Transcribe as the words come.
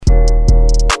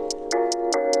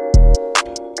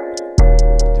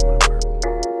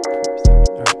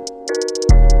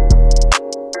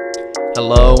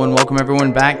welcome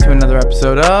everyone back to another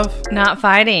episode of Not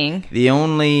Fighting, the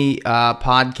only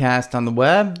podcast on the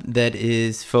web that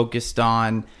is focused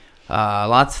on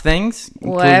lots of things,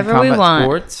 whatever we want.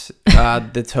 Sports.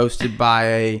 That's hosted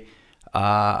by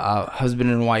a husband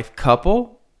and wife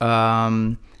couple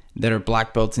that are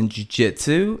black belts in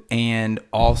jiu-jitsu and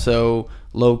also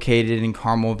located in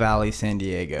Carmel Valley, San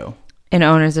Diego. And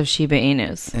owners of Shiba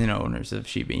Inus.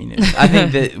 I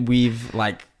think that we've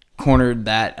cornered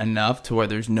that enough to where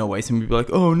there's no way some people are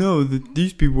like, oh no,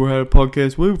 these people had a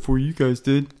podcast way before you guys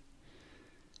did.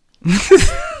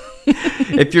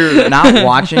 If you're not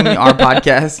watching our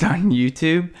podcast on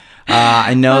YouTube,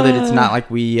 I know that it's not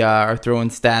like we are throwing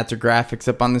stats or graphics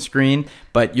up on the screen,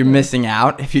 but you're missing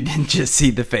out if you didn't just see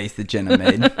the face that Jenna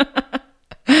made.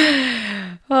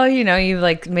 Well, you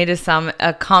made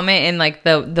a comment, and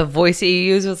the voice that you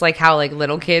use was how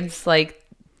little kids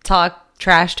talk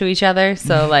trash to each other.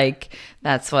 So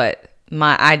that's what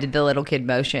I did, the little kid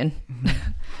motion.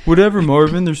 Whatever,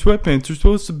 Marvin. Their sweatpants are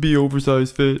supposed to be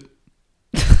oversized fit.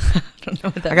 I don't know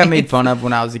what that I got means. made fun of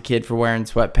when I was a kid for wearing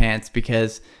sweatpants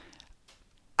because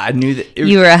I knew that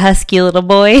you were a husky little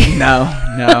boy. No.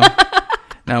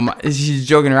 She's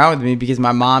joking around with me because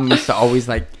my mom used to always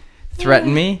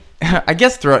threaten me. I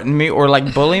guess threaten me or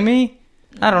bully me.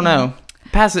 I don't know.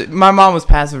 My mom was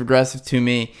passive aggressive to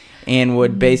me and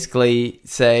would basically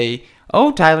say,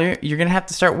 "Oh, Tyler, you're gonna have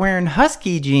to start wearing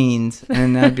husky jeans,"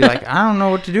 and I'd be like, "I don't know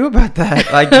what to do about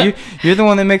that. You're the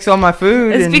one that makes all my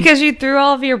food." It's because you threw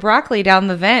all of your broccoli down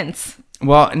the vents.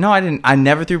 Well, no, I didn't. I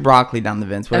never threw broccoli down the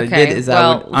vents. What I did is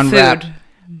I would unwrap. Food.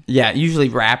 Yeah, usually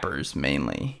wrappers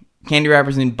mainly, candy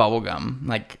wrappers and bubble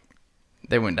gum.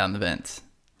 They went down the vents.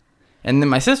 And then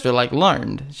my sister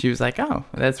learned. She was like, "Oh,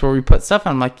 that's where we put stuff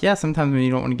on." I'm like, "Yeah, sometimes when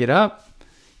you don't want to get up,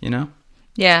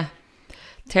 Yeah.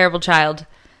 Terrible child.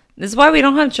 This is why we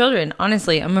don't have children.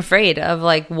 Honestly, I'm afraid of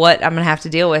what I'm going to have to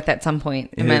deal with at some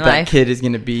point in my life. That kid is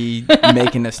going to be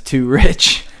making us too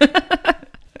rich.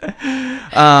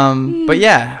 But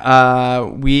yeah,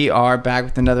 we are back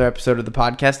with another episode of the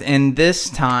podcast. And this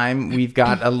time we've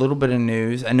got a little bit of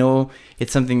news. I know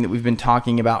it's something that we've been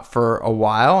talking about for a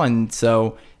while. And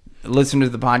so listen to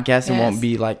the podcast. It won't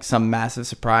be some massive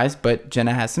surprise, but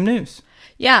Jenna has some news.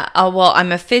 Yeah. Well,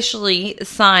 I'm officially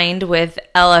signed with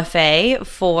LFA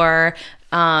for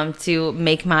to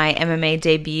make my MMA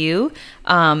debut.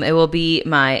 It will be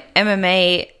my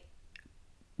MMA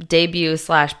debut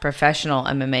 / professional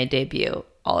MMA debut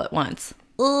all at once.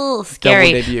 Ooh,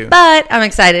 scary. Double debut. But I'm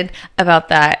excited about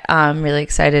that. I'm really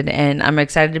excited, and I'm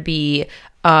excited to be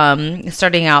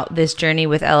starting out this journey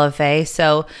with LFA.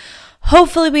 So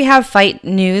hopefully we have fight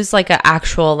news, an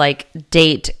actual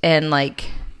date and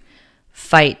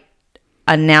fight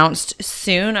announced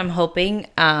soon. I'm hoping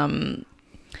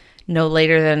no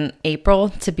later than April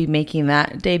to be making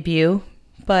that debut.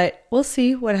 But we'll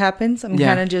see what happens. I'm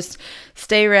kind of just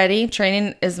stay ready,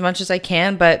 training as much as I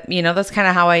can. But that's kind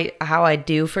of how I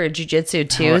do for jiu-jitsu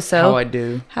too. How I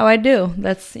do.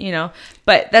 That's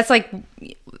But that's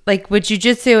with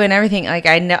jiu-jitsu and everything.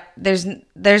 I know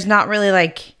there's not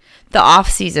really the off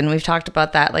season. We've talked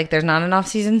about that. There's not an off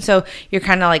season, so you're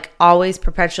kind of always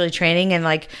perpetually training, and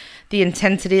the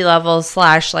intensity level /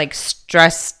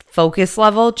 stress focus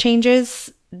level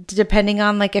changes depending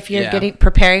on if you're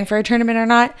preparing for a tournament or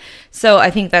not. So I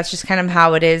think that's just kind of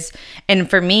how it is. And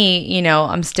for me,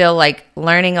 I'm still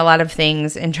learning a lot of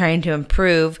things and trying to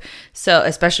improve. So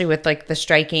especially with the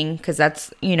striking, because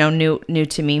that's new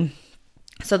to me.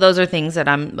 So those are things that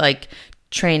I'm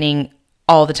training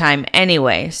all the time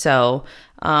anyway. So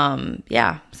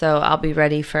so I'll be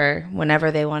ready for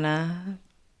whenever they want to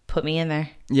put me in there.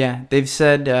 Yeah, they've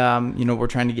said we're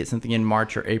trying to get something in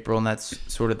March or April, and that's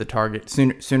sort of the target,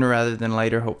 sooner rather than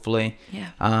later, hopefully. Yeah.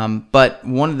 But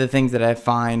one of the things that I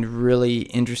find really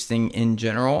interesting in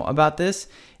general about this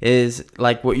is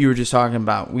what you were just talking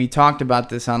about. We talked about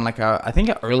this on I think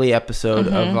an early episode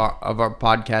of our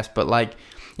podcast, but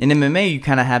in MMA you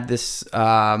kind of have this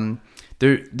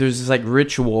there's this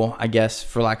ritual, I guess,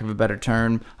 for lack of a better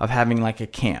term, of having a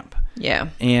camp. Yeah.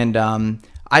 And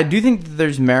I do think that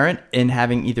there's merit in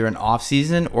having either an off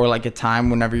season or a time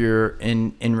whenever you're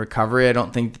in recovery. I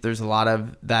don't think that there's a lot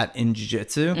of that in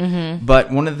jiu-jitsu. Mm-hmm.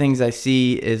 But one of the things I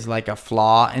see is a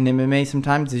flaw in MMA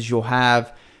sometimes is you'll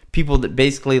have people that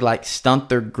basically stunt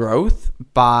their growth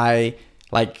by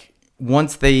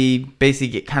once they basically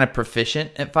get kind of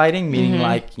proficient at fighting,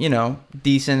 meaning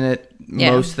decent at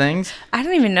most things. I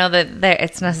don't even know that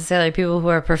it's necessarily people who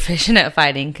are proficient at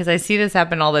fighting, because I see this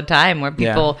happen all the time where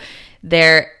people,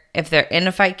 if they're in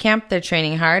a fight camp, they're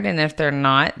training hard, and if they're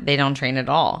not, they don't train at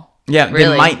all. Yeah,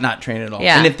 really. they might not train at all.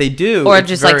 Yeah. And if they do, or it's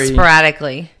just very, like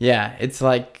sporadically. Yeah, it's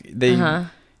like they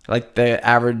like the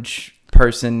average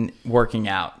person working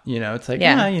out. You know, it's like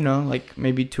like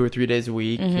maybe 2 or 3 days a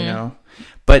week. You know,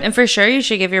 but and for sure you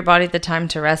should give your body the time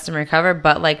to rest and recover.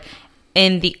 But like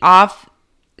in the off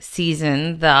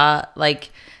season,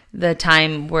 the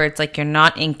time where it's like you're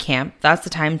not in camp, that's the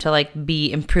time to like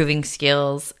be improving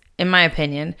skills, in my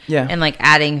opinion. Yeah. And like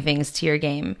adding things to your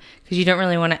game, because you don't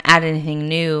really want to add anything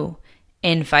new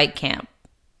in fight camp,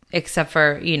 except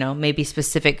for, you know, maybe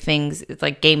specific things. It's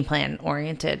like game plan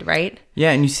oriented, right?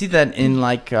 Yeah, and you see that in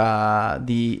like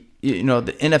the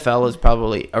NFL is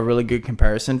probably a really good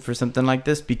comparison for something like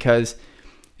this, because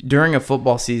during a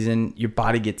football season, your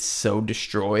body gets so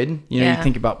destroyed. You know, you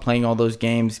think about playing all those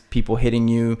games, people hitting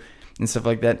you and stuff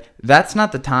like that. That's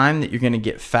not the time that you're going to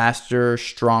get faster,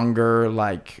 stronger.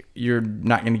 Like, you're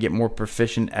not going to get more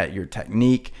proficient at your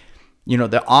technique. You know,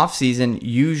 the off season,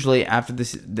 usually after the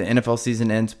NFL season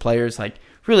ends, players like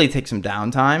really take some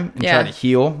downtime and try to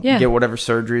heal, get whatever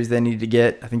surgeries they need to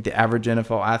get. I think the average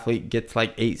NFL athlete gets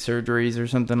like 8 surgeries or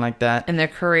something like that in their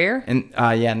career. And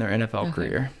in their NFL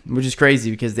career, which is crazy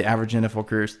because the average NFL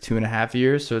career is 2.5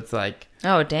 years. So it's like,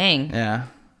 oh dang,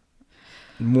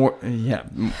 more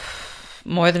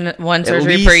than one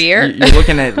surgery per year. You're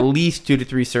looking at least 2 to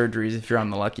 3 surgeries if you're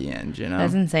on the lucky end. You know,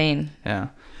 that's insane. Yeah,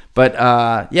 but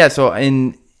so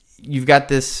you've got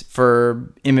this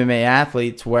for MMA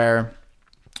athletes where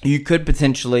you could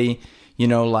potentially, you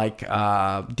know, like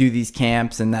do these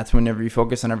camps, and that's whenever you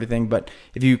focus on everything. But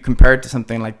if you compare it to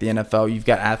something like the NFL, you've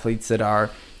got athletes that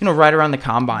are, you know, right around the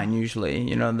combine usually.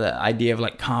 You know, the idea of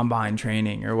like combine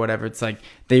training or whatever. It's like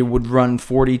they would run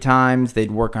 40 times, they'd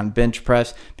work on bench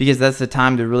press, because that's the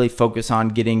time to really focus on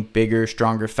getting bigger,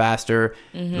 stronger, faster,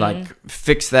 like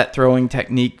fix that throwing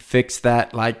technique, fix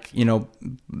that, like, you know,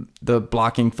 the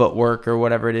blocking footwork or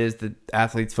whatever it is that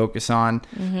athletes focus on.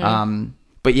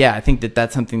 But yeah, I think that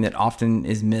that's something that often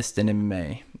is missed in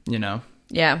MMA, you know?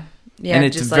 Yeah. And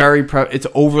it's it's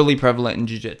overly prevalent in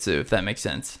jiu-jitsu, if that makes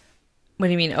sense. What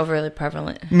do you mean overly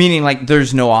prevalent? Meaning like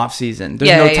there's no off season.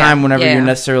 There's no time whenever you're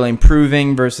necessarily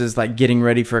improving versus like getting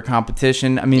ready for a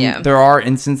competition. I mean, there are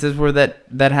instances where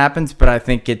that happens, but I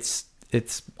think it's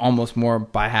almost more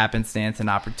by happenstance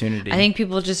and opportunity. I think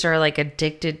people just are like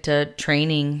addicted to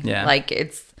training. Yeah. Like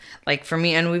it's like for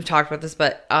me, and we've talked about this,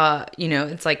 but you know,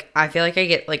 it's like I feel like I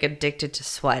get like addicted to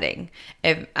sweating.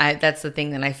 That's the thing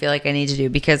that I feel like I need to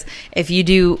do, because if you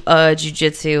do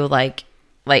jiu-jitsu, like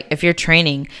if you're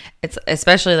training, it's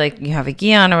especially like you have a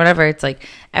gi on or whatever, it's like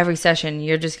every session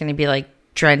you're just going to be like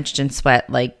drenched in sweat,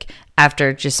 like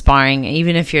after just sparring,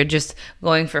 even if you're just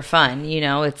going for fun, you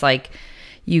know, it's like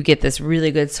you get this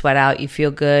really good sweat out, you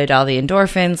feel good, all the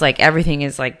endorphins, like everything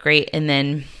is like great. And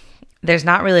then there's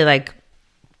not really like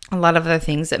a lot of other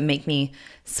things that make me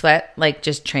sweat, like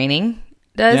just training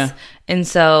does. Yeah. And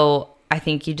so I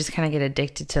think you just kind of get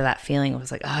addicted to that feeling. It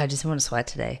was like, oh, I just want to sweat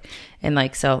today. And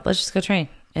like, so let's just go train.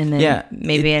 And then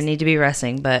maybe I need to be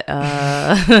resting, but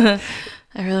I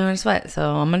really want to sweat,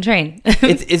 so I'm going to train.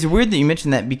 It's weird that you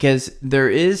mentioned that, because there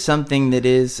is something that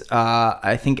is,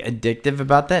 I think, addictive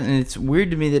about that. And it's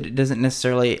weird to me that it doesn't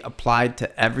necessarily apply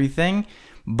to everything.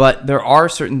 But there are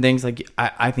certain things, like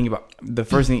I think about, the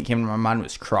first thing that came to my mind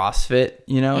was CrossFit,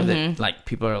 you know, that like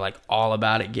people are like all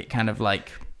about it, get kind of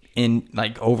like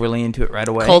overly into it right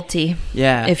away. Culty.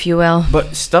 Yeah. If you will.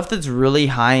 But stuff that's really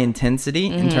high intensity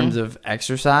in terms of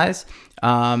exercise,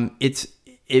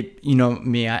 you know,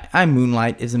 me, I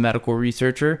moonlight as a medical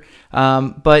researcher,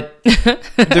 but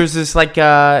there's this like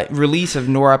release of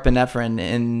norepinephrine,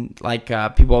 and like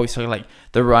people always talk like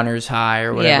the runner's high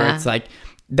or whatever. It's like,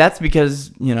 that's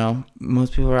because, you know,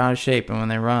 most people are out of shape, and when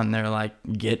they run, they're like,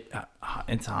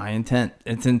 it's high intent.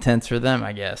 It's intense for them,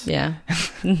 I guess. Yeah.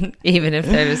 Even if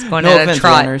they're just going at a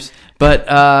trot. Runners.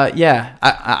 But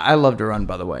I love to run,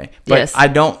 by the way. But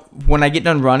when I get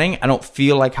done running, I don't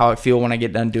feel like how I feel when I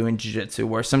get done doing jiu-jitsu,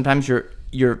 where sometimes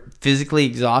you're physically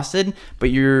exhausted, but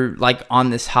you're like on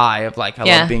this high of like, I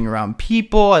love being around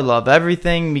people. I love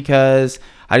everything because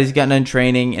I just got done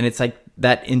training, and it's like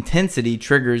that intensity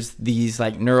triggers these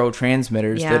like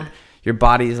neurotransmitters that your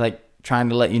body is like trying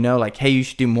to let you know, like, hey, you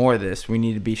should do more of this. We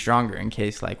need to be stronger in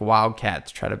case like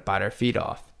wildcats try to bite our feet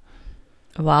off.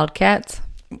 Wildcats?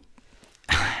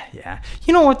 Yeah.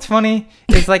 You know what's funny?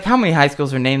 It's like how many high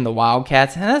schools are named the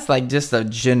Wildcats, and that's like just a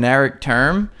generic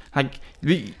term. Like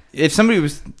if somebody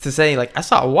was to say like, I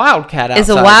saw a wildcat outside. Is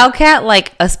a wildcat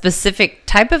like a specific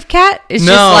type of cat? It's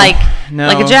just like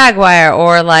a jaguar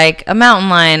or like a mountain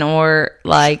lion or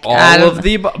like all of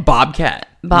the bobcat.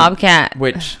 Bobcat.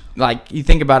 Which like you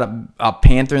think about a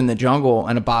panther in the jungle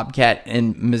and a bobcat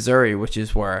in Missouri, which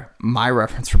is where my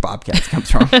reference for bobcats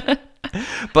comes from.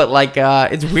 But like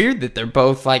it's weird that they're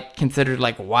both like considered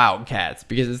like wildcats,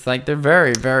 because it's like they're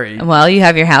very, very Well, you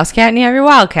have your house cat and you have your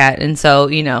wild cat, and so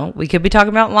we could be talking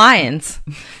about lions.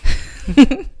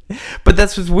 But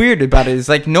that's what's weird about it, is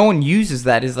like no one uses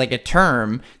that as like a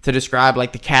term to describe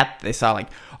like the cat that they saw. Like,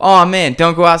 oh man,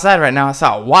 don't go outside right now, I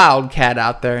saw a wild cat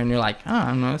out there. And you're like, oh, I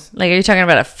don't know. Like, are you talking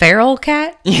about a feral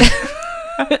cat?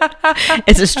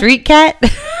 It's a street cat.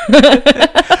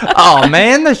 Oh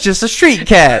man, that's just a street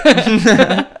cat.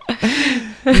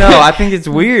 No, I think it's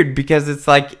weird because it's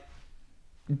like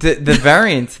the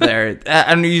variance there.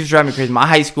 I know you drive me crazy. My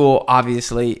high school,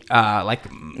 obviously,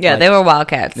 They were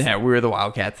wildcats. Yeah, we were the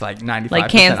Wildcats, like 95%.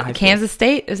 Like Kansas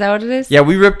State, is that what it is? Yeah,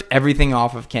 we ripped everything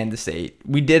off of Kansas State.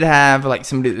 We did have like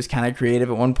somebody that was kind of creative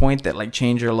at one point that like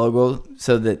changed their logo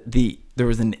so that there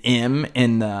was an M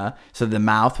in so the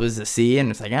mouth was a C,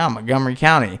 and it's like, oh, Montgomery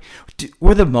County.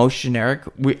 We're the most generic.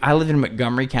 I live in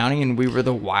Montgomery County, and we were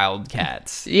the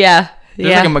Wildcats. Yeah.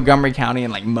 There's like a Montgomery County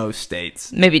in like most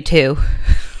states. Maybe 2.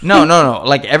 No.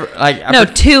 Like no,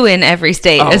 2 in every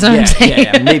state is what I'm saying.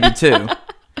 Yeah, maybe 2.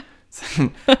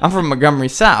 I'm from Montgomery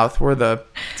South. We're the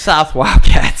South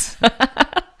Wildcats.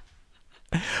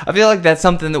 I feel like that's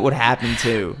something that would happen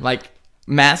too. Like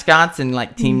mascots and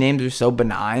like team names are so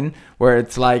benign, where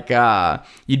it's like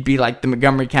you'd be like the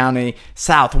Montgomery County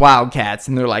South Wildcats,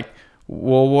 and they're like,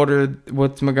 well,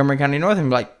 what's Montgomery County North? And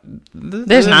be like,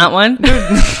 there's not one.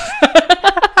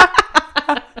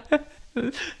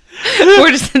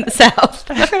 We're just in the South.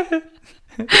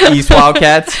 East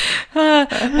Wildcats.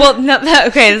 Well, no,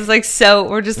 okay. It's like, so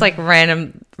we're just like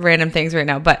random things right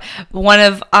now. But one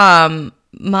of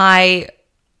my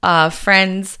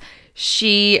friends,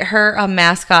 her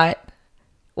mascot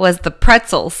was the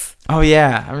Pretzels. Oh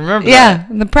yeah, I remember. Yeah,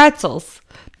 the Pretzels.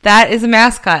 That is a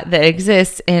mascot that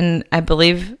exists in, I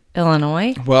believe,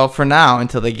 Illinois. Well, for now,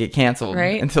 until they get canceled,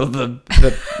 right? Until the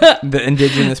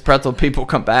indigenous pretzel people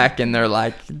come back and they're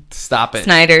like, stop it,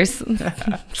 Snyder's.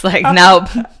 It's like, nope.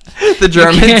 The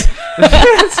Germans.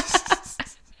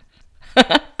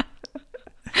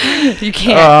 You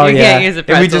can't use a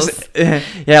pretzels.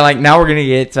 Like now we're gonna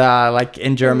get like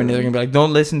in Germany they're gonna be like,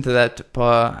 don't listen to that.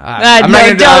 I'm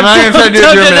not gonna try to do a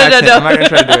German accent. I'm not gonna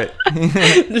try to do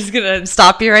it. Just gonna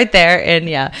stop you right there.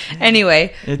 And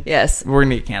anyway, yes, we're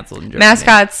gonna get canceled in Germany.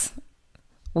 Mascots,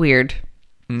 weird.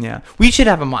 Yeah, we should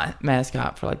have a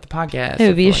mascot for like the podcast. It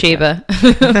would be a Shiba.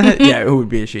 Yeah, it would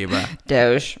be a Shiba.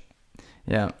 Doge.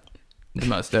 Yeah. The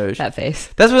most Doge. That face.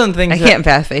 That's one of the things. I can't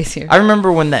fat face here. I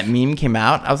remember when that meme came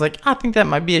out, I was like, I think that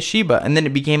might be a Shiba. And then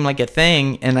it became like a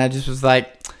thing. And I just was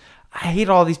like, I hate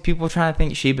all these people trying to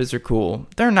think Shibas are cool.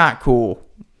 They're not cool.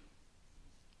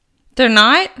 They're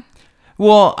not?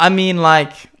 Well, I mean,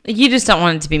 like. You just don't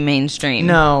want it to be mainstream.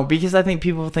 No, because I think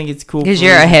people think it's cool. Because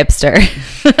you're a hipster.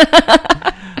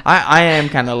 I am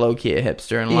kind of low-key a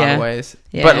hipster in a lot of ways.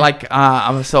 Yeah. But, like,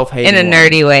 I'm a self-hating in a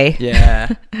nerdy way. Yeah.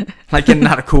 Like, in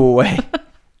not a cool way.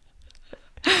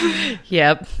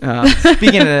 Yep.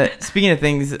 Speaking of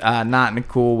things not in a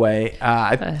cool way,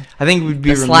 I think we'd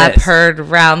be remiss. Slap heard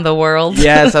around the world.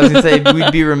 Yes, I was going to say,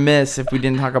 we'd be remiss if we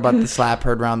didn't talk about the slap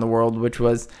heard around the world, which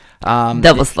was...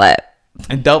 double slap.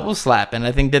 A double slap. And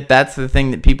I think that's the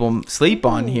thing that people sleep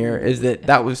on here, is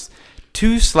that was...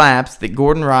 2 slaps that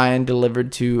Gordon Ryan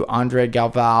delivered to Andre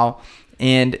Galvao.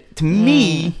 And to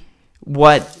me,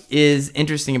 what is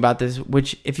interesting about this,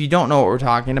 which if you don't know what we're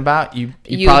talking about, you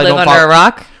probably live don't under a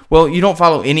rock? Well, you don't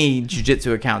follow any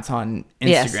jiu-jitsu accounts on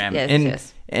Instagram.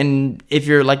 Yes. And if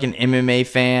you're like an MMA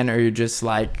fan, or you're just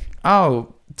like,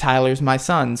 oh, Tyler's my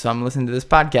son, so I'm listening to this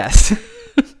podcast.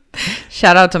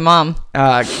 Shout out to mom.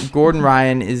 Gordon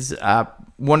Ryan is...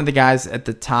 one of the guys at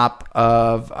the top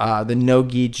of the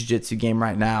no-gi jiu-jitsu game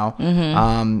right now.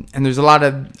 Mm-hmm. And there's a lot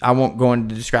of... I won't go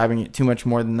into describing it too much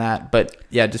more than that. But,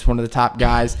 yeah, just one of the top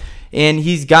guys. And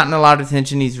he's gotten a lot of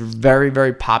attention. He's very,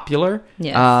 very popular.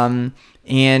 Yes.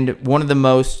 And one of the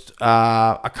most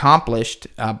accomplished,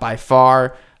 by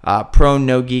far, pro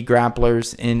no-gi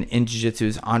grapplers in jiu-jitsu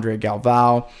is Andre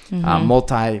Galvao.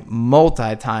 Mm-hmm.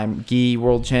 Multi-time gi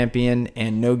world champion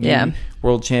and no-gi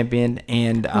world champion,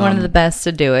 and one of the best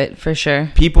to do it, for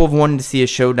sure. People have wanted to see a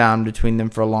showdown between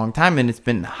them for a long time, and it's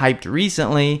been hyped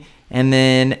recently. And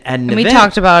then at an event, we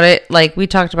talked about it. Like, we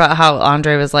talked about how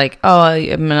Andre was like, "Oh,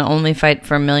 I'm gonna only fight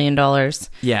for $1 million."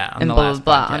 Yeah, and blah blah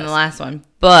blah on the last one.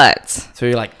 But so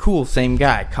you're like, cool, same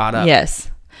guy, caught up.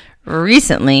 Yes,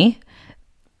 recently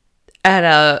at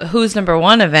a Who's Number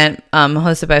One event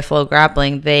hosted by Flow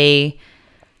Grappling,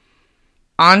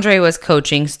 Andre was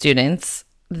coaching students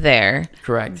there.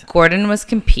 Correct. Gordon was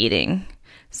competing.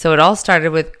 So it all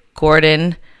started with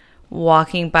Gordon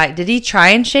walking by. Did he try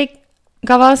and shake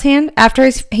Galval's hand after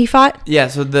he fought? Yeah,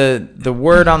 so the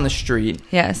word on the street,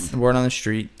 Yes. the word on the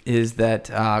street is that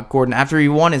Gordon, after he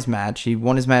won his match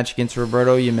against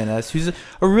Roberto Jimenez, who's a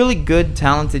really good,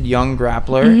 talented young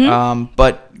grappler.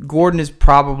 But Gordon is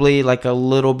probably like a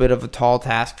little bit of a tall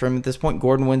task for him at this point.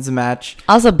 Gordon wins the match.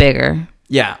 Also bigger.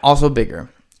 Yeah, also bigger.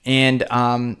 And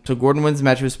so Gordon wins the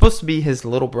match. It was supposed to be his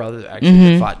little brother,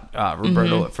 actually, that fought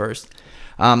Roberto at first.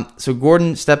 So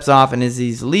Gordon steps off, and as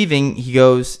he's leaving,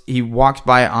 he walks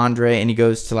by Andre, and he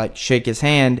goes to like shake his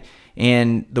hand,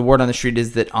 and the word on the street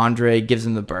is that Andre gives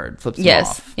him the bird, flips him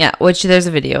off. Yeah, which there's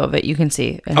a video of it. You can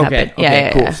see it happen. Okay,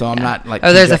 Yeah, cool. Yeah, so I'm not like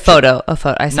there's a photo.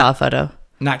 I saw a photo.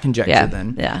 Not conjecture Yeah,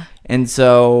 then. yeah. And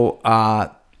so,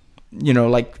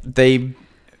 like they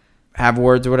have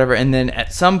words or whatever, and then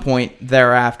at some point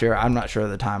thereafter, I'm not sure of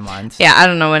the timelines. Yeah, I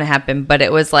don't know when it happened, but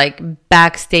it was like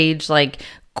backstage, like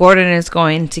Gordon is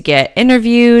going to get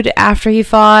interviewed after he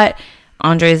fought.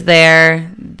 Andre's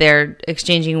there. They're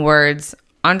exchanging words.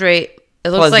 Andre, it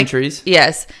looks Pleasantries. like,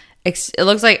 yes, it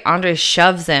looks like Andre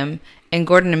shoves him, and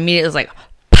Gordon immediately is like,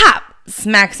 pop,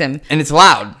 smacks him. And it's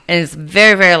loud. And it's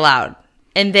very, very loud.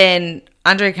 And then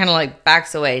Andre kind of like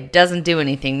backs away, doesn't do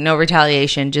anything, no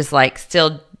retaliation, just like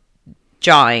still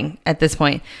jawing at this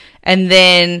point. And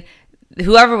then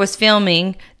whoever was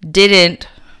filming didn't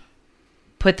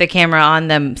put the camera on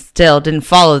them, still didn't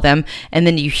follow them. And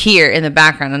then you hear in the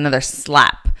background another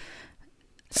slap.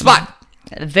 Spot.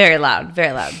 Very loud,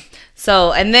 very loud.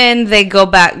 So, and then they go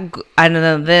back, I don't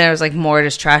know, then there was like more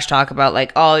just trash talk about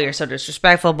like, oh, you're so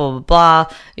disrespectful, blah, blah,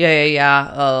 blah.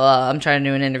 Yeah. I'm trying to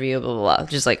do an interview, blah, blah, blah.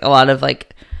 Just like a lot of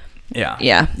like, Yeah.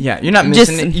 Yeah. You're not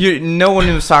missing it. No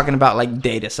one was talking about like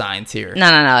data science here.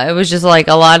 No. It was just like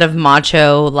a lot of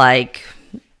macho, like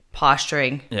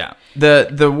posturing. Yeah.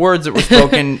 The words that were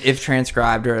spoken, if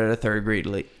transcribed, are at a third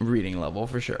grade reading level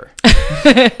for sure.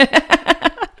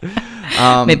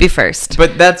 Maybe first.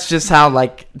 But that's just how,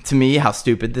 like, to me, how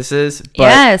stupid this is. But,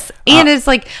 yes. And it's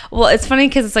like, well, it's funny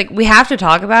because it's like we have to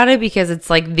talk about it because it's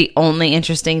like the only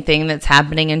interesting thing that's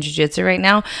happening in jiu-jitsu right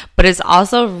now. But it's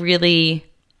also really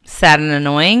sad and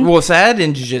annoying. Well, sad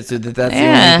in jiu-jitsu that's the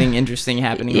only thing interesting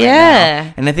happening right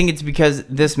now. And I think it's because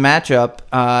this matchup,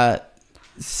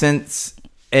 since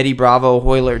Eddie Bravo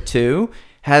Hoyler 2,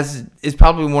 is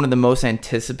probably one of the most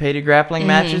anticipated grappling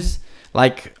matches.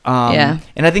 Like, and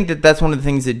I think that's one of the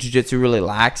things that jiu-jitsu really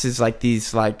lacks is like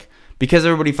these, like, because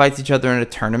everybody fights each other in a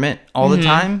tournament all the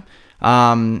time,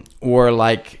 or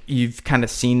like you've kind of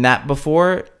seen that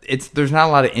before. There's not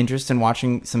a lot of interest in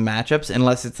watching some matchups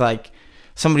unless it's like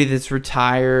somebody that's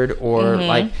retired or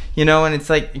like, and it's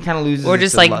like it kind of loses, or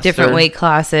just like luster. Different weight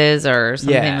classes or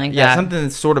something like that. Yeah, something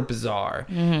that's sort of bizarre.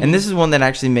 And this is one that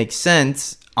actually makes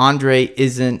sense. Andre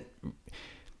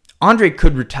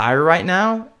could retire right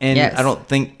now, and I don't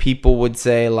think people would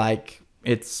say like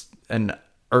it's an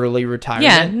early retirement.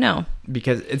 Yeah, no.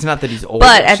 Because it's not that he's old.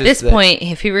 But at this point,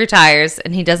 if he retires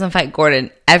and he doesn't fight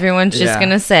Gordon, everyone's just going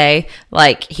to say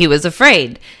like he was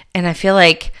afraid. And I feel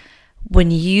like when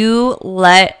you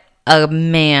let a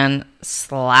man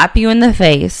slap you in the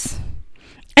face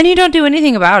and you don't do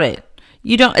anything about it,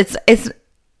 it's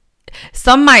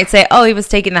some might say, oh, he was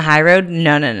taking the high road.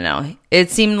 No. It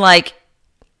seemed like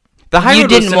the high road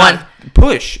didn't want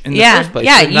push in the first place.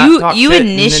 Yeah, you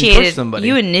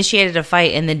initiated a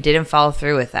fight and then didn't follow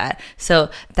through with that. So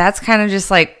that's kind of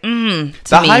just like the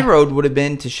high road would have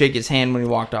been to shake his hand when he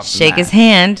walked off. Shake his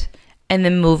hand and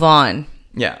then move on.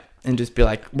 Yeah, and just be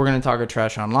like, we're gonna talk our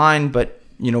trash online, but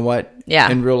you know what?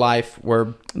 Yeah, in real life,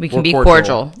 we can be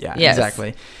cordial. Yeah, yes.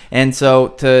 Exactly. And so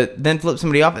to then flip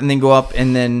somebody off and then go up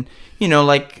and then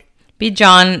like. Be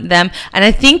John them. And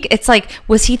I think it's like,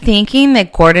 was he thinking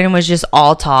that Gordon was just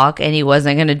all talk and he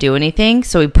wasn't going to do anything?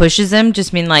 So he pushes him,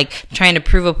 just mean like trying to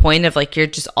prove a point of like, you're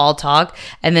just all talk,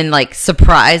 and then like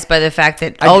surprised by the fact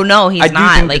that, no, he's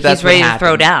not. Like he's ready to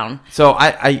throw down. So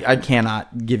I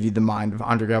cannot give you the mind of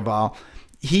Andre Galval.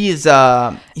 He's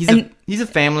a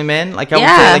family man. Like I would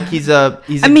say,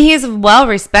 like he's well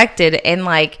respected, and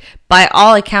like by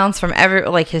all accounts from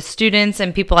like his students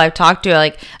and people I've talked to,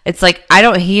 like it's like I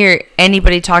don't hear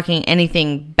anybody talking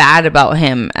anything bad about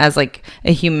him as like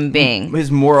a human being.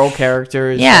 His moral character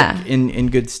is like, in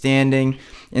good standing.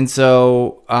 And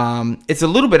so it's a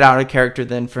little bit out of character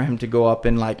then for him to go up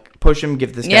and like push him,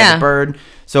 give this guy the bird.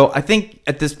 So I think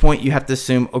at this point you have to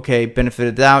assume, okay, benefit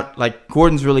of the doubt, like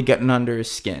Gordon's really getting under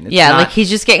his skin. It's like he's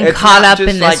just getting caught up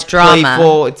in this drama.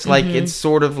 Playful. It's like it's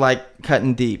sort of like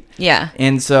cutting deep. Yeah.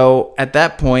 And so at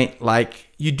that point, like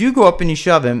you do go up and you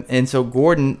shove him, and so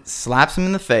Gordon slaps him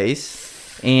in the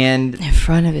face. and in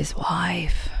front of his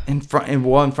wife. in front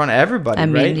of everybody. I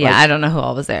mean, right? yeah, Like, I don't know who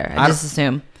all was there. I just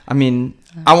assume. I mean,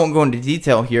 I won't go into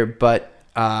detail here, but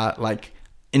like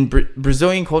in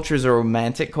Brazilian culture is a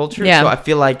romantic culture, Yeah. so I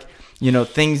feel like, you know,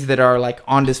 things that are like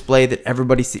on display that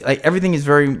everybody see, like everything is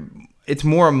it's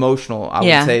more emotional, I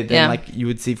would say, than like you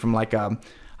would see from like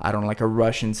I don't know, like a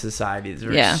Russian society that's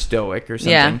very stoic or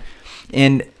something. Yeah.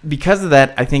 And because of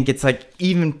that, I think it's like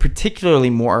even particularly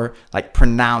more like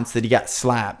pronounced that he got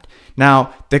slapped.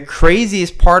 Now, the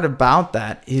craziest part about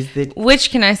that is that, Which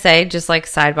can I say, just like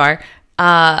sidebar,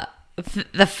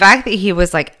 the fact that he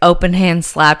was like open hand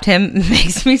slapped him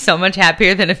makes me so much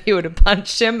happier than if he would have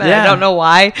punched him. And I don't know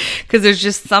why, because there's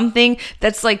just something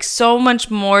that's like so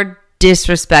much more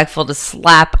disrespectful to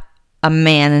slap a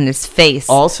man in his face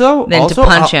also than to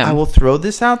punch him. I will throw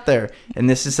this out there, and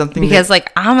this is something because that,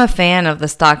 like I'm a fan of the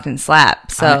Stockton slap,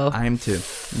 so I am too.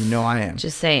 You know I am.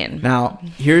 just saying. Now,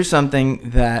 here's something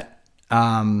that,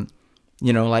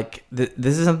 you know, like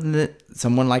this is something that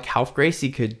someone like Ralph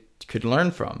Gracie could learn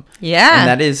from. Yeah, and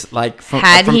that is like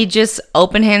had he just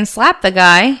open hand slapped the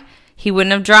guy, he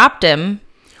wouldn't have dropped him.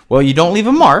 Well, you don't leave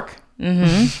a mark,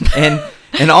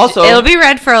 and also It'll be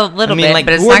red for a little bit, like,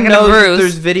 but it's Gordon not going to knows bruise.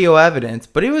 there's video evidence,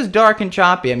 but it was dark and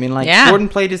choppy. I mean, like Gordon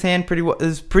played his hand pretty well. It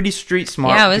was pretty street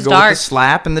smart. Yeah, it was to go dark. with the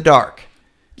slap in the dark.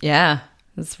 Yeah,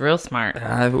 it's real smart.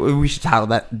 We should title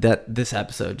that this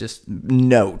episode. Just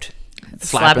note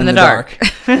Slap in the dark.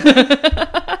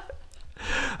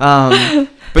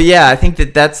 But yeah, I think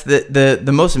that's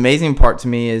the most amazing part to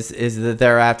me is that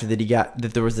thereafter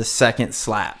that there was a second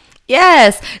slap.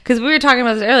 Yes, because we were talking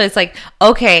about this earlier. It's like,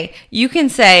 okay, you can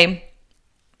say,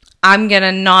 I'm going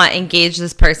to not engage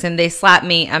this person. They slap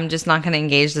me. I'm just not going to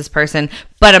engage this person.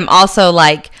 But I'm also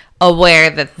like aware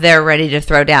that they're ready to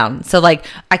throw down. So like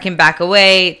I can back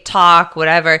away, talk,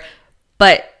 whatever.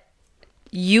 But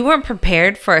you weren't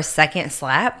prepared for a second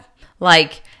slap.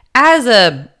 Like as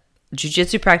a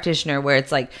jiu-jitsu practitioner where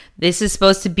it's like, this is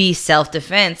supposed to be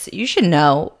self-defense, you should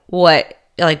know what,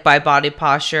 like by body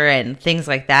posture and things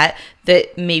like that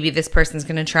maybe this person's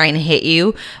going to try and hit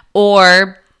you,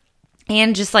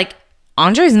 and just like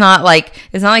Andre's not like,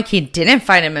 it's not like he didn't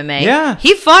fight MMA. Yeah.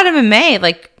 He fought MMA.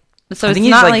 Like, so I think it's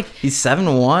not like he's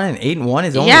 7-1, 8-1.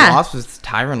 His only loss was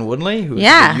Tyron Woodley, who was the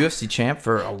UFC champ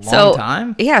for a long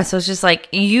time. Yeah, so it's just like,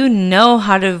 you know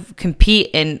how to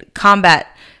compete in combat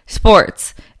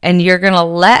sports, and you're gonna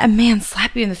let a man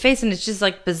slap you in the face, and it's just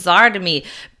like bizarre to me.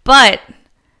 But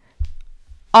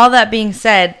all that being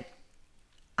said,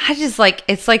 I just like,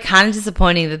 it's like kind of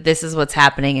disappointing that this is what's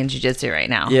happening in jiu-jitsu right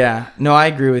now. Yeah, no, I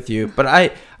agree with you, but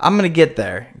I'm gonna get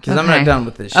there because I'm not done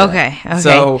with this shit. Okay.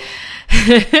 So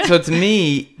to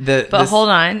me, hold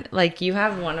on, like you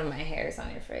have one of my hairs on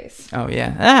your face. Oh yeah,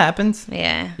 that happens.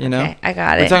 Yeah, you know, okay, I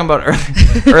got it. We're talking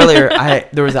about earlier.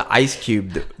 There was an ice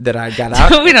cube that I got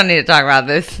out. We don't need to talk about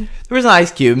this. There was an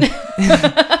ice cube,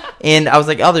 and I was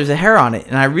like, "Oh, there's a hair on it,"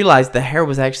 and I realized the hair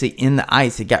was actually in the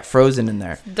ice. It got frozen in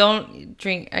there. Don't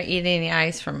drink or eat any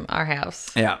ice from our house.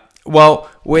 Yeah. Well,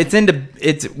 we're in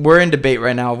debate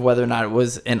right now of whether or not it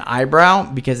was an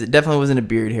eyebrow, because it definitely wasn't a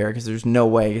beard hair, because there's no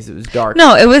way, because it was dark.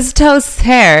 No, it was Toast's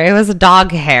hair. It was a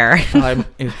dog hair. It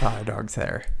was probably a dog's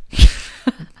hair.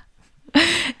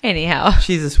 Anyhow,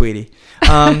 she's a sweetie.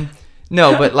 No,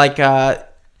 but like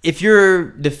if you're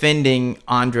defending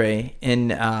Andre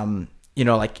and you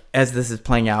know, like as this is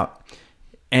playing out,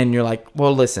 and you're like,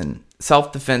 well, listen,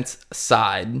 self-defense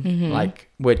aside,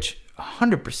 like, which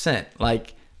 100%,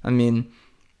 like, I mean,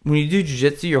 when you do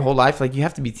jiu-jitsu your whole life, like, you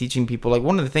have to be teaching people, like,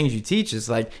 one of the things you teach is,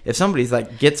 like, if somebody's,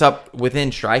 like, gets up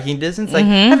within striking distance, like,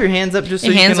 have your hands up just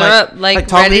so your you hands can, are up, like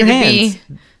talk ready with your to hands.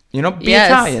 You know, be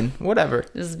Italian, whatever.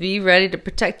 Just be ready to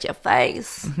protect your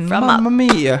face from Mamma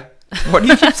mia. Why do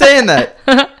you keep saying that?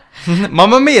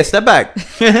 Mamma mia, step back.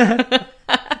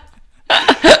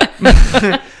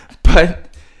 But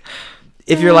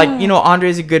if you're like, you know,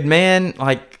 Andre's a good man,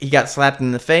 like, he got slapped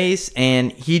in the face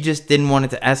and he just didn't want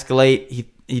it to escalate.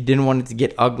 He didn't want it to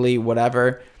get ugly,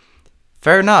 whatever.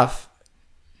 Fair enough.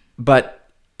 But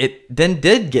it then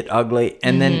did get ugly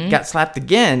and then got slapped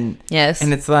again. Yes.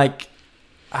 And it's like,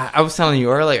 I was telling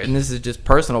you earlier, and this is just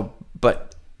personal,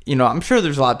 but, you know, I'm sure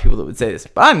there's a lot of people that would say this,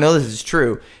 but I know this is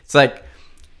true. It's like,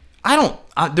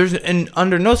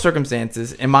 under no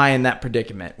circumstances am I in that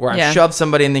predicament where I shove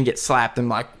somebody and then get slapped. I'm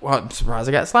like, well, I'm surprised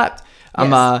I got slapped.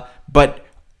 Yes. But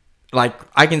like,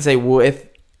 I can say with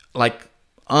like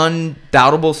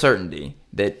undoubtable certainty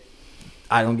that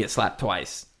I don't get slapped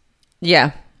twice.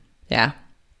 Yeah. Yeah.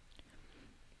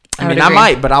 I mean, I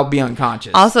might, but I'll be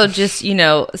unconscious. Also, just, you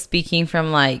know, speaking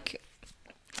from like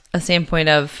a standpoint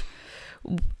of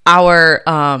our,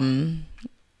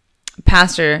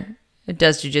 pastor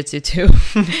does jujitsu too.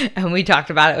 And we talked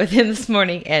about it with him this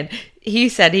morning. And he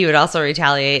said he would also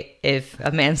retaliate if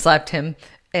a man slapped him.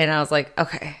 And I was like,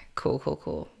 okay,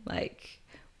 cool. Like,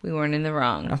 we weren't in the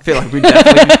wrong. I feel like we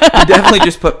definitely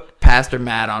just put Pastor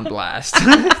Matt on blast. You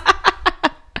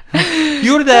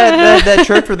go to that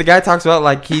church where the guy talks about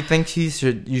like he thinks you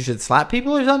should slap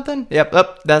people or something? Yep,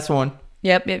 that's the one.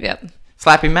 Yep.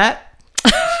 Slapping Matt?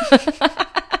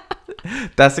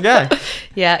 That's the guy.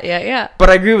 Yeah.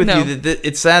 But I agree with you that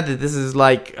it's sad that this is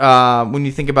like when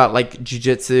you think about like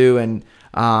jiu-jitsu and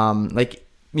like,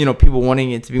 you know, people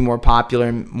wanting it to be more popular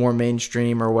and more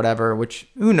mainstream or whatever, which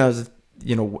who knows if,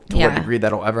 you know, to what degree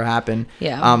that'll ever happen.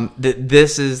 Yeah.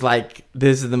 This is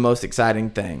the most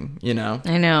exciting thing, you know?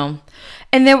 I know.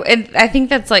 And I think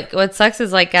that's like, what sucks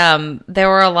is like, there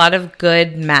were a lot of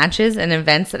good matches and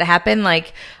events that happened.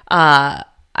 Like,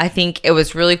 I think it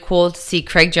was really cool to see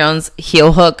Craig Jones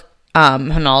heel hook,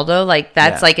 Ronaldo. Like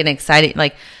that's like an exciting,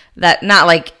 like that, not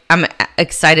like I'm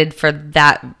excited for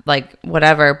that, like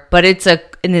whatever, but it's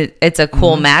a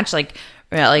cool match. Like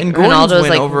and Gordon's win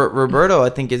like over Roberto, I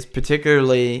think, is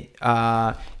particularly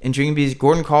intriguing because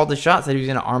Gordon called the shot, said he was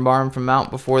going to armbar him from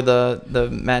Mount before the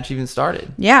match even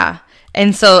started. Yeah,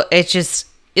 and so it's just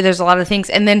there's a lot of things,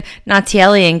 and then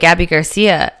Natieli and Gabby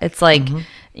Garcia, it's like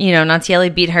you know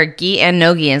Natieli beat her gi and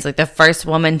no gi, and it's like the first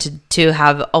woman to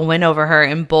have a win over her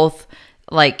in both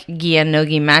like gi and no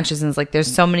gi matches, and it's like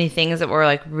there's so many things that were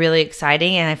like really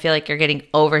exciting, and I feel like you're getting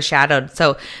overshadowed.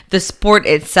 So the sport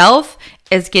itself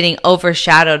is getting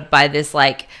overshadowed by this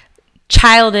like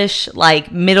childish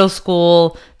like middle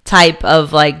school type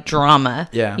of like drama,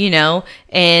 you know.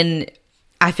 And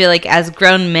I feel like as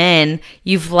grown men,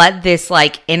 you've let this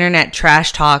like internet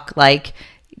trash talk like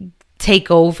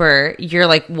take over your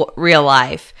like real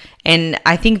life. And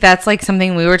I think that's like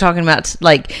something we were talking about,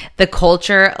 like the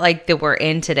culture like that we're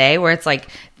in today, where it's like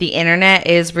the internet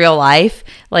is real life,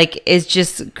 like is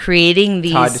just creating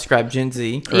these. How I describe Gen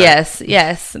Z. Correct?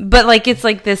 Yes. But like it's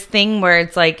like this thing where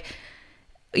it's like,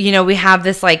 you know, we have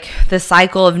this like the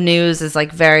cycle of news is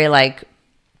like very like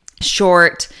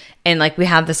short. And like we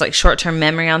have this like short-term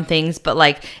memory on things, but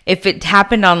like if it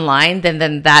happened online,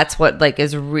 then that's what like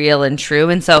is real and true.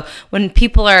 And so when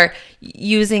people are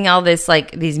using all this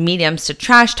like these mediums to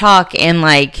trash talk and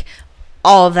like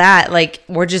all that, like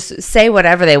we're just say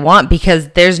whatever they want because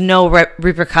there's no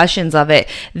repercussions of it.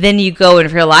 Then you go in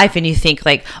real life and you think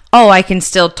like, oh, I can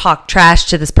still talk trash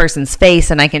to this person's face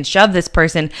and I can shove this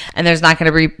person and there's not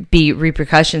going to be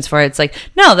repercussions for it. It's like,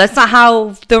 no, that's not how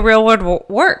the real world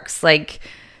works. Like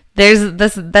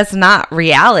that's not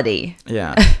reality.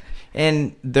 Yeah.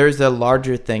 And there's a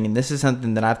larger thing, and this is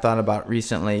something that I've thought about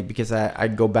recently because I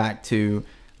go back to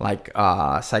like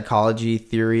psychology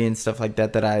theory and stuff like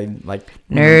that I like.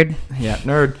 Nerd. Yeah,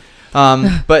 nerd.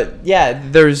 But yeah,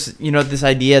 there's, you know, this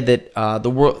idea that the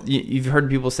world, you've heard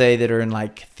people say that are in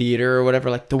like theater or whatever,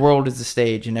 like the world is a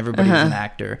stage and everybody's an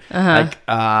actor. Like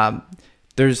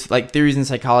there's like theories in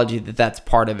psychology that's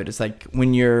part of it. It's like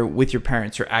when you're with your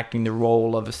parents, you're acting the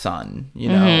role of a son, you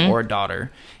know, or a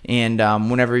daughter. And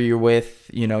whenever you're with,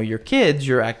 you know, your kids,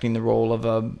 you're acting the role of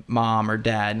a mom or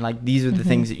dad. And like these are the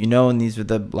things that you know, and these are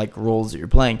the like roles that you're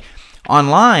playing.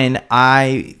 Online,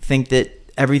 I think that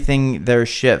everything there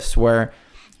shifts where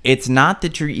it's not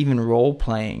that you're even role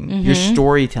playing, you're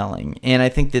storytelling. And I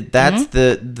think that that's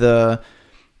the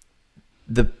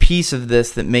piece of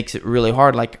this that makes it really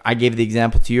hard. Like I gave the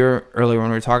example to you earlier when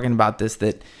we were talking about this,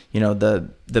 that, you know, the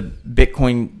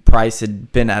Bitcoin price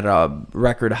had been at a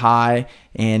record high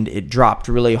and it dropped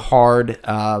really hard,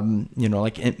 you know,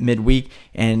 like midweek.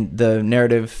 And the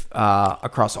narrative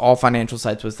across all financial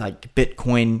sites was like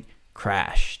Bitcoin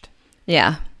crashed.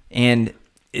 Yeah. And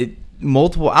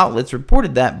multiple outlets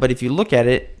reported that. But if you look at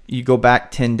it, you go back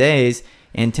 10 days,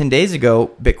 and 10 days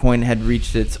ago, Bitcoin had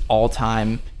reached its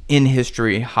all-time in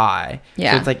history high. So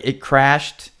it's like it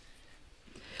crashed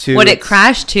to what it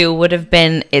crashed to would have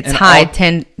been its high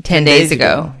 10 days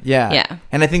ago. Yeah.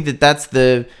 And I think that's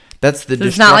the so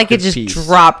it's not like it just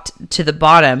dropped to the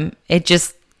bottom. It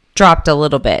just dropped a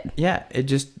little bit. Yeah, it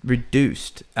just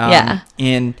reduced.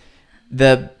 And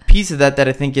the piece of that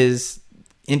I think is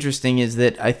interesting is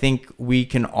that I think we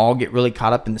can all get really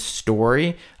caught up in the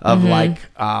story of like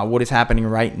what is happening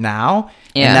right now,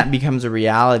 and that becomes a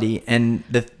reality. And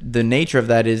the nature of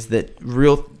that is that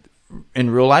in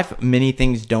real life, many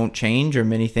things don't change, or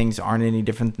many things aren't any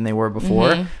different than they were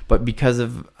before. But because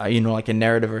of you know, like a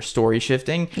narrative or story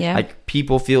shifting, like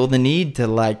people feel the need to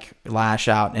like lash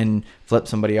out and flip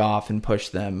somebody off and push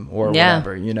them or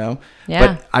whatever, you know.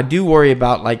 But I do worry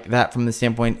about like that from the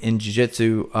standpoint in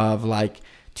jiu-jitsu of like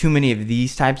too many of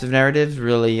these types of narratives,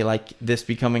 really like this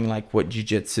becoming like what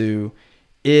jiu-jitsu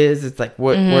is. It's like,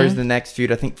 where's the next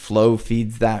feud? I think Flow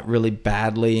feeds that really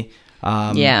badly.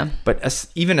 But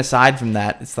even aside from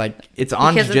that, it's like it's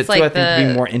on Because jiu-jitsu, it's like I think, to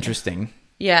be more interesting.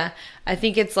 Yeah, I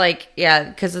think it's like,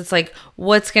 because it's like,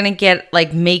 what's gonna get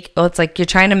like it's like you're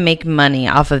trying to make money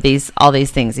off of all these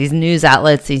things, these news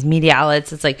outlets, these media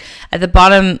outlets. It's like at the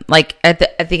bottom, like at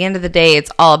the end of the day,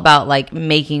 it's all about like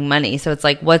making money. So it's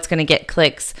like, what's gonna get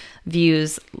clicks,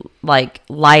 views, like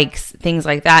likes, things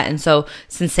like that. And so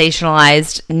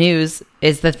sensationalized news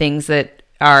is the things that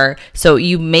are, so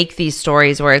you make these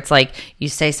stories where it's like you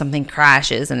say something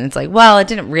crashes and it's like, well, it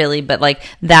didn't really, but like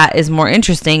that is more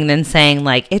interesting than saying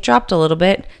like it dropped a little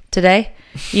bit today,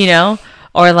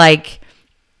 or like,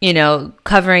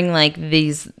 covering like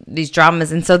these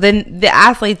dramas. And so then the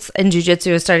athletes in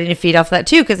jiu-jitsu are starting to feed off that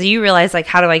too, because you realize like,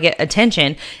 how do I get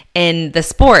attention in the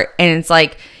sport? And it's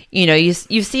like,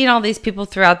 you've seen all these people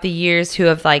throughout the years who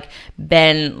have like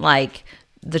been like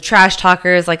the trash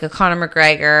talkers, like a Conor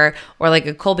McGregor or like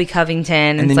a Colby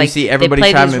Covington, and it's like you see everybody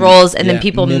they play these roles, and then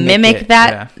people mimic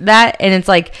that, and it's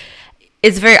like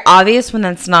it's very obvious when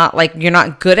that's not like you're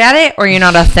not good at it or you're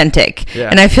not authentic.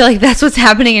 And I feel like that's what's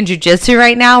happening in jiu-jitsu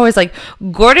right now. Where it's like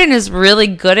Gordon is really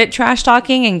good at trash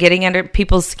talking and getting under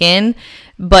people's skin,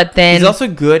 but then he's also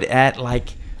good at like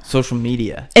social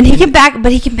media, and he can back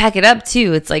it up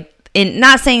too. It's like, and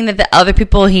not saying that the other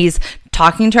people he's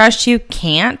talking trash to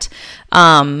can't,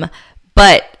 but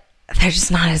they're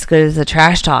just not as good as the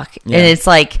trash talk. And it's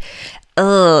like,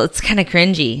 oh, it's kind of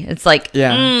cringy. It's like,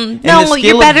 no,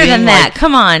 you're better than that. Like,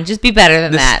 come on, just be better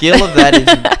than that. The skill of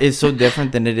that is so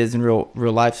different than it is in real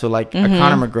life. So like a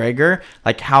Conor McGregor,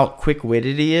 like how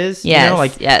quick-witted he is.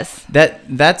 Yes.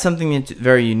 That's something that's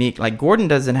very unique. Like Gordon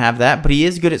doesn't have that, but he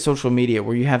is good at social media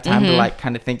where you have time to like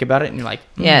kind of think about it and you're like,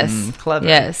 clever.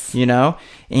 Yes.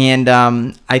 And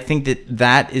I think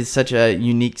that is such a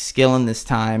unique skill in this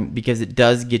time because it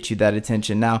does get you that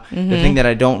attention. Now, the thing that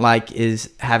I don't like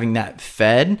is having that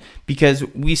fed, because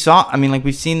we've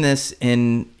seen this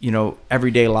in,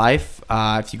 everyday life.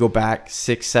 If you go back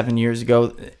 6-7 years ago,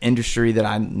 the industry that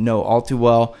I know all too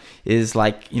well is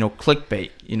like,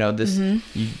 clickbait. This,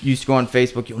 you used to go on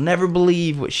Facebook, you'll never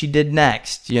believe what she did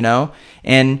next,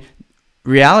 and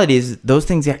reality is those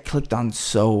things got clicked on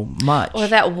so much. Or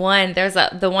that one,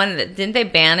 the one that, didn't they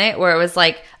ban it, where it was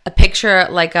like a picture,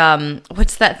 like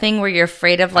what's that thing where you're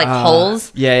afraid of like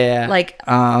holes? Like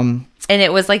and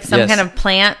it was like some kind of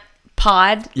plant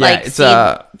pod, like it's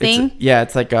seed thing.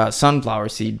 It's like a sunflower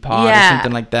seed pod or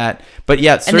something like that. But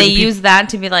and they use that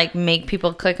to be like make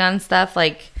people click on stuff.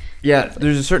 Like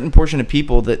there's a certain portion of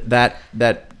people that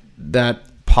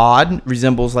pod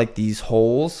resembles like these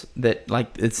holes, that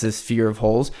like it's this fear of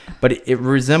holes, but it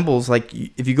resembles like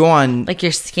if you go on like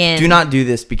your skin. Do not do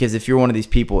this, because if you're one of these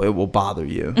people, it will bother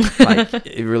you. Like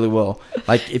it really will.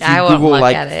 Like if you Google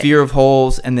like fear of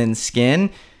holes and then skin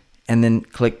and then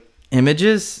click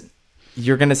images,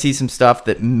 you're gonna see some stuff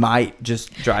that might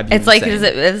just drive you insane.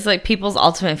 It's like people's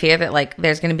ultimate fear that like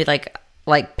there's gonna be like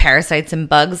parasites and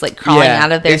bugs like crawling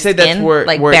out of their skin, that's where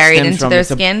buried into their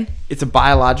skin. It's a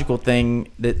biological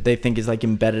thing that they think is like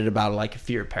embedded about like a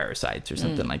fear of parasites or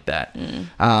something like that.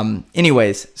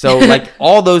 Anyways, so like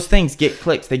all those things get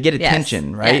clicks, they get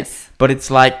attention, right? Yes. But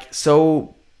it's like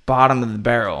so bottom of the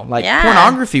barrel. Like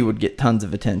pornography would get tons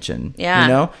of attention,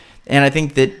 And I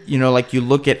think that, like you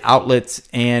look at outlets,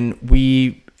 and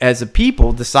we as a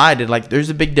people decided like there's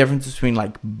a big difference between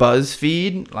like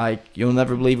BuzzFeed, like you'll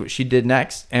never believe what she did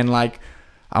next, and like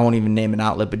I won't even name an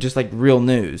outlet, but just like real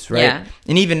news, right? Yeah.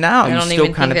 And even now, I don't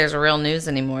even think there's real news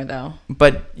anymore, though.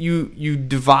 But you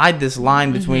divide this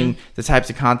line between the types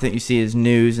of content you see as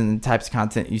news and the types of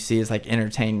content you see as like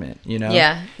entertainment,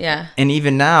 Yeah. And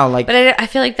even now, like, but I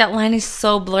feel like that line is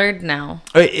so blurred now.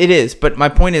 It is, but my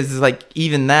point is like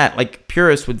even that, like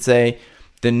purists would say,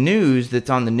 the news that's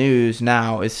on the news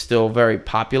now is still very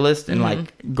populist and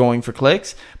like going for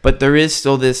clicks, but there is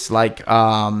still this like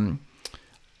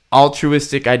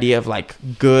altruistic idea of like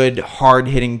good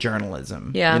hard-hitting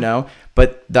journalism,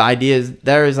 but the idea is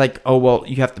there is like, oh well,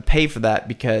 you have to pay for that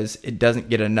because it doesn't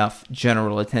get enough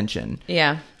general attention.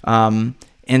 And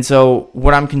so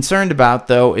what I'm concerned about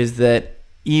though is that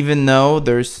even though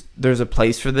there's a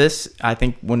place for this, I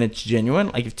think when it's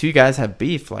genuine, like if two guys have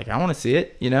beef, like I want to see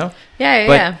it,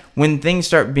 But when things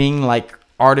start being like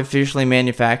artificially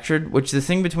manufactured, which the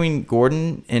thing between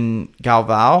Gordon and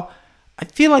Galvao, I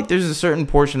feel like there's a certain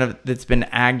portion of it that's been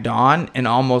agged on and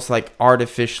almost like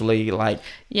artificially like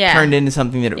turned into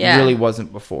something that it really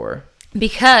wasn't before.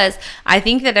 Because I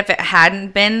think that if it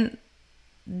hadn't been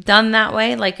done that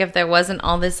way, like if there wasn't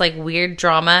all this like weird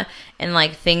drama and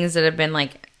like things that have been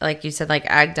like you said, like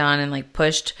egged on and like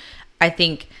pushed, I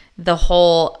think the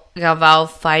whole Galvao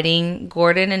fighting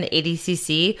Gordon in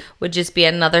ADCC would just be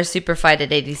another super fight at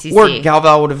ADCC. Or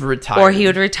Galvao would have retired. Or he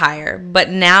would retire. But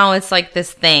now it's like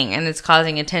this thing, and it's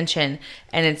causing attention,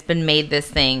 and it's been made this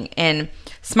thing. And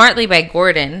smartly by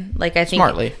Gordon, like I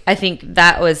think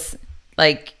that was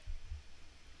like,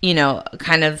 you know,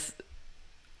 kind of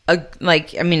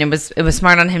like, I mean, it was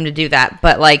smart on him to do that.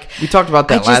 But like, we talked about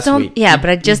that last week. Yeah, but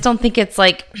I just don't think it's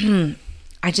like,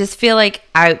 I just feel like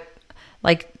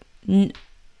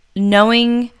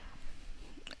knowing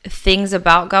things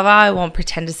about Galvao, I won't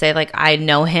pretend to say like I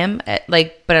know him,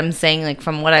 like, but I'm saying like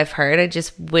from what I've heard, I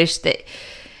just wish that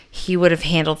he would have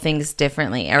handled things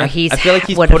differently, or I feel like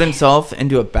he's put himself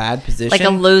into a bad position, like a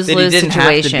lose-lose situation.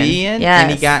 Have to be in,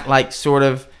 and he got like sort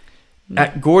of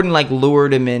Gordon like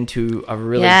lured him into a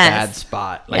really bad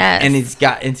spot, like, and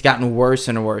it's gotten worse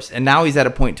and worse, and now he's at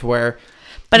a point to where.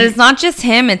 But it's not just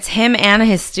him; it's him and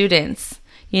his students.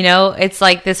 You know, it's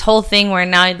like this whole thing where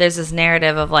now there's this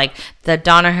narrative of like the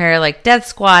Danaher like Death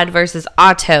Squad versus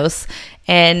Atos,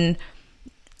 and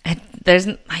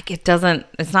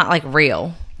it's not like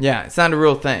real. Yeah, it's not a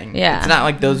real thing. Yeah, it's not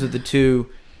like those are the two.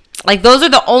 Like those are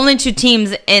the only two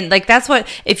teams, and like that's what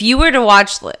if you were to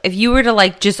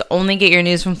like just only get your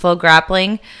news from Flow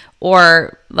Grappling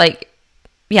or like.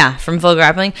 Yeah, from Flow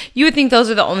Grappling, you would think those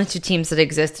are the only two teams that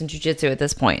exist in jiu-jitsu at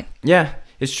this point. Yeah,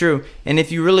 it's true. And if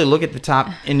you really look at the top,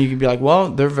 and you can be like, well,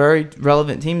 they're very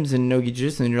relevant teams in Nogi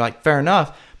Jiu-Jitsu, and you're like, fair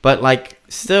enough. But like,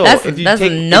 still, if you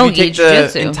take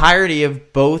the entirety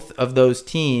of both of those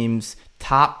teams,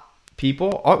 top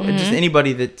people, or just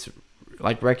anybody that's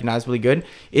like recognizably good,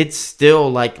 it's still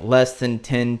like less than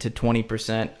 10 to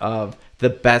 20% of the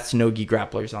best Nogi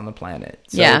grapplers on the planet.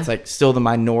 So it's like still the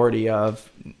minority of,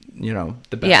 you know,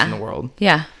 the best in the world.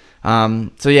 Yeah.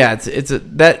 So yeah,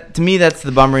 that to me, that's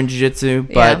the bummer in jiu-jitsu,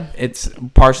 but it's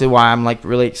partially why I'm like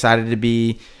really excited to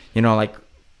be, you know, like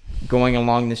going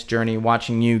along this journey,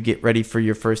 watching you get ready for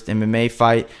your first MMA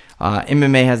fight.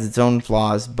 MMA has its own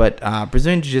flaws, but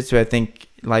Brazilian jiu-jitsu, I think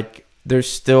like there's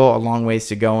still a long ways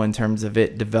to go in terms of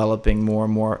it developing more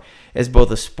and more as both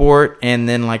a sport and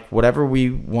then like whatever we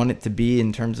want it to be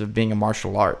in terms of being a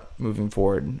martial art moving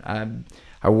forward.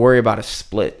 I worry about a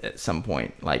split at some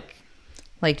point, like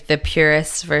the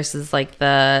purists versus like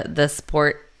the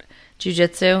sport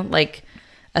jiu-jitsu, like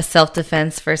a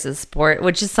self-defense versus sport,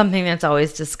 which is something that's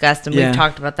always discussed, and we've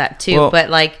talked about that too. Well, but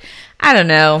like, I don't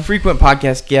know. Frequent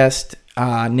podcast guest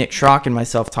Nick Schrock and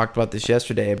myself talked about this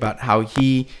yesterday about how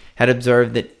he had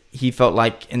observed that he felt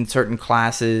like in certain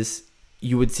classes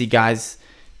you would see guys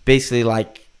basically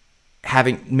like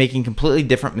making completely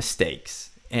different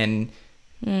mistakes, and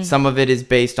some of it is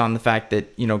based on the fact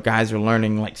that, you know, guys are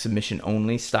learning like submission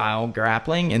only style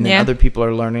grappling, and then other people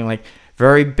are learning like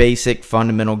very basic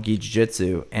fundamental gi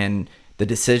jiu-jitsu, and the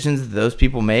decisions that those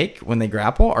people make when they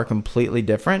grapple are completely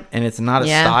different, and it's not a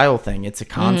style thing, it's a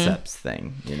concepts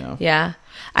thing, you know. Yeah.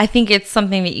 I think it's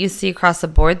something that you see across the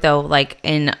board though, like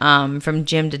in from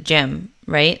gym to gym,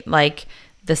 right? Like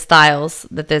the styles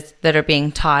that are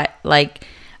being taught. Like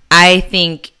I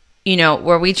think, you know,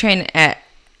 where we train at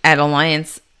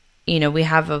Alliance, you know, I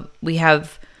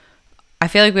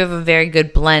feel like we have a very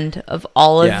good blend of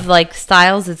all of like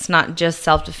styles. It's not just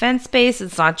self-defense based.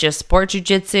 It's not just sport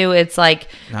jiu-jitsu. It's like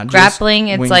not grappling.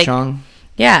 It's Wing like Chun.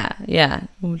 Yeah.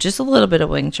 Just a little bit of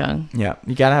Wing Chun. Yeah.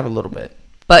 You got to have a little bit.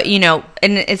 But, you know,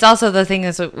 and it's also the thing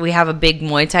is we have a big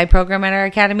Muay Thai program at our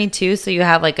academy too. So you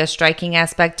have like a striking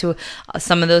aspect to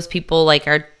some of those people like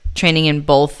are training in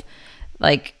both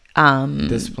like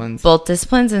disciplines.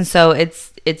 And so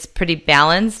it's pretty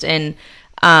balanced. And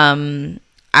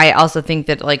I also think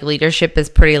that like leadership is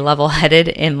pretty level-headed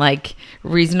and like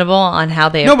reasonable on how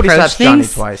they approach things. Johnny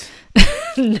twice.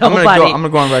 Nobody. I'm gonna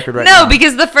go on record right now. No,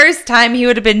 because the first time he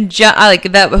would have been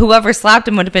whoever slapped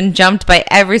him would have been jumped by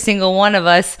every single one of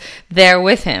us there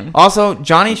with him. Also,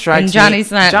 Johnny strikes me.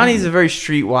 Johnny's a very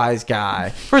streetwise guy.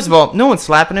 First of all, no one's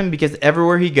slapping him because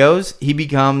everywhere he goes, he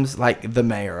becomes like the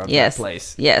mayor of that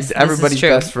place. Yes, he's everybody's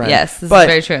best friend. Yes, this is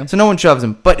very true. So no one shoves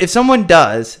him. But if someone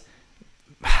does,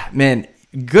 man,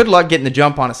 good luck getting the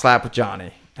jump on a slap with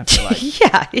Johnny. I feel like.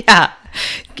 Yeah.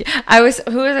 Who was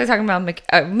I talking about?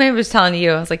 Maybe I was telling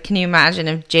you. I was like, can you imagine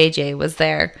if JJ was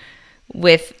there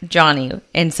with Johnny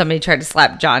and somebody tried to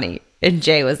slap Johnny and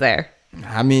Jay was there?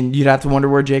 I mean, you'd have to wonder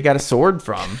where Jay got a sword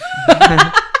from.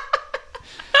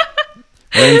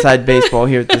 We're inside baseball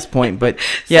here at this point, but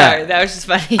yeah, sorry, that was just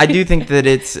funny. I do think that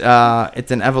it's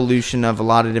an evolution of a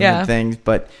lot of different things,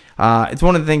 but it's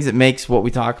one of the things that makes what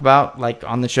we talk about, like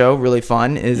on the show, really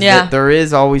fun. Is that there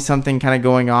is always something kind of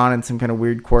going on and some kind of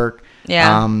weird quirk.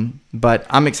 Yeah. But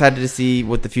I'm excited to see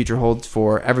what the future holds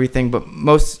for everything. But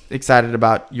most excited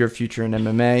about your future in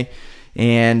MMA.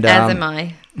 And as am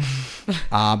I.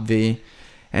 Obvi.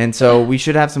 And so we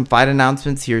should have some fight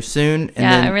announcements here soon.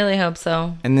 And I really hope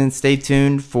so. And then stay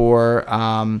tuned for,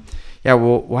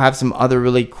 we'll have some other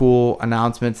really cool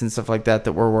announcements and stuff like that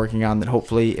we're working on that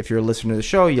hopefully if you're listening to the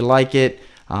show, you like it.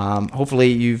 Hopefully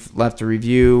you've left a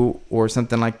review or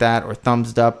something like that or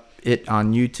thumbs up it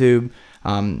on YouTube.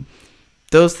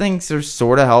 Those things are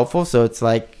sort of helpful. So it's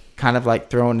like kind of like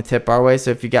throwing a tip our way.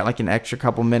 So if you got like an extra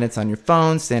couple minutes on your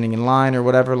phone, standing in line or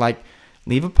whatever, like,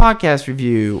 leave a podcast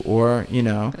review or,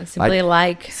 simply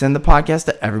send the podcast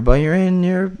to everybody you're in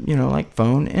your,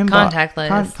 phone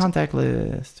inbox. Contact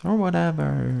list or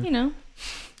whatever.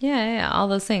 Yeah, all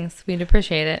those things. We'd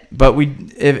appreciate it. But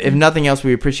if nothing else,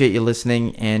 we appreciate you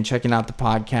listening and checking out the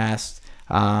podcast.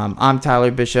 I'm Tyler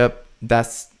Bishop.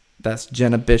 That's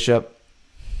Jenna Bishop.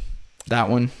 That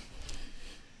one.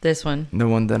 This one. The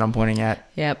one that I'm pointing at.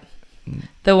 Yep.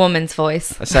 The woman's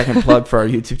voice. A second plug for our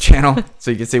YouTube channel so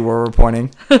you can see where we're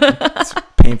pointing. It's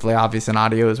painfully obvious in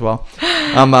audio as well.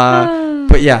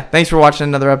 But yeah, thanks for watching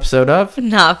another episode of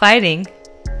Not Fighting.